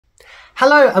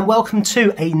Hello and welcome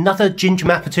to another Ginger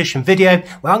Mathematician video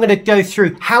where I'm going to go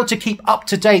through how to keep up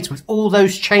to date with all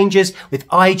those changes with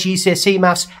iGCSE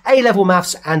maths, A-level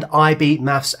maths and IB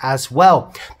maths as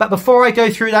well. But before I go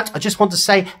through that, I just want to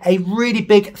say a really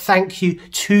big thank you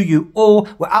to you all.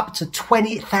 We're up to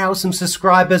 20,000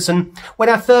 subscribers, and when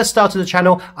I first started the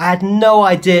channel, I had no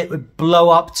idea it would blow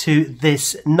up to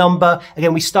this number.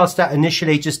 Again, we started out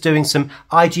initially just doing some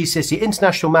iGCSE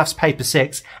International Maths Paper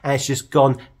 6, and it's just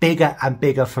gone bigger and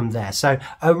bigger from there. So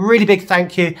a really big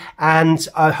thank you, and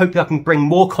I hope I can bring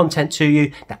more content to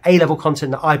you, the A-level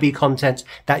content, the IB content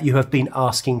that you have been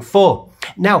asking for.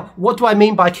 Now, what do I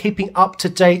mean by keeping up to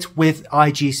date with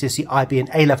iGCSE, IB and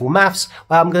A-level maths?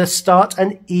 Well, I'm going to start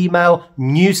an email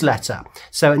newsletter.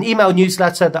 So an email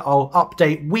newsletter that I'll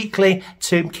update weekly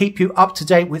to keep you up to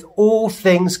date with all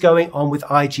things going on with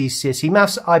iGCSE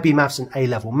maths, IB maths and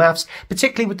A-level maths,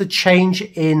 particularly with the change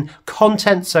in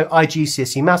content. So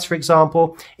iGCSE maths, for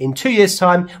example, in 2 years'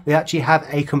 time, we actually have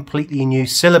a completely new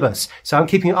syllabus. So I'm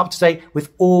keeping you up to date with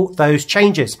all those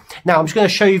changes. Now, I'm just going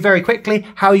to show you very quickly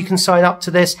how you can sign up to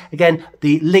this. Again,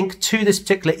 the link to this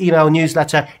particular email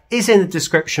newsletter is in the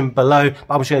description below,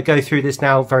 but I'm just going to go through this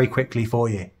now very quickly for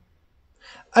you.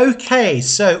 Okay,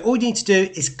 so all you need to do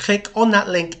is click on that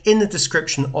link in the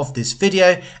description of this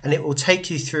video and it will take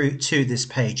you through to this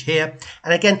page here.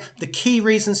 And again, the key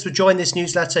reasons to join this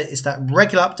newsletter is that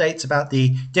regular updates about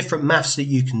the different maths that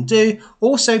you can do,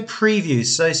 also previews.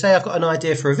 So say I've got an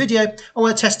idea for a video, I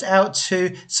want to test it out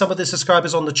to some of the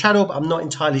subscribers on the channel, but I'm not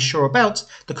entirely sure about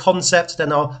the concept,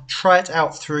 then I'll try it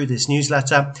out through this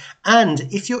newsletter. And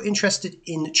if you're interested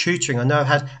in tutoring, I know I've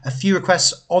had a few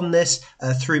requests on this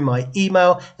through my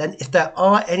email, then if there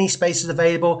are any spaces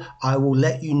available, I will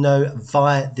let you know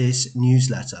via this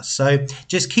newsletter. So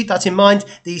just keep that in mind,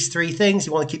 these three things.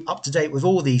 You want to keep up to date with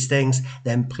all these things,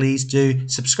 then please do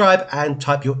subscribe and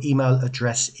type your email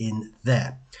address in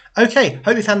there. Okay,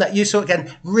 hope you found that useful.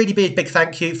 Again, really big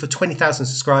thank you for 20,000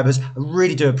 subscribers. I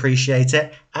really do appreciate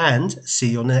it, and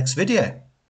see you on the next video.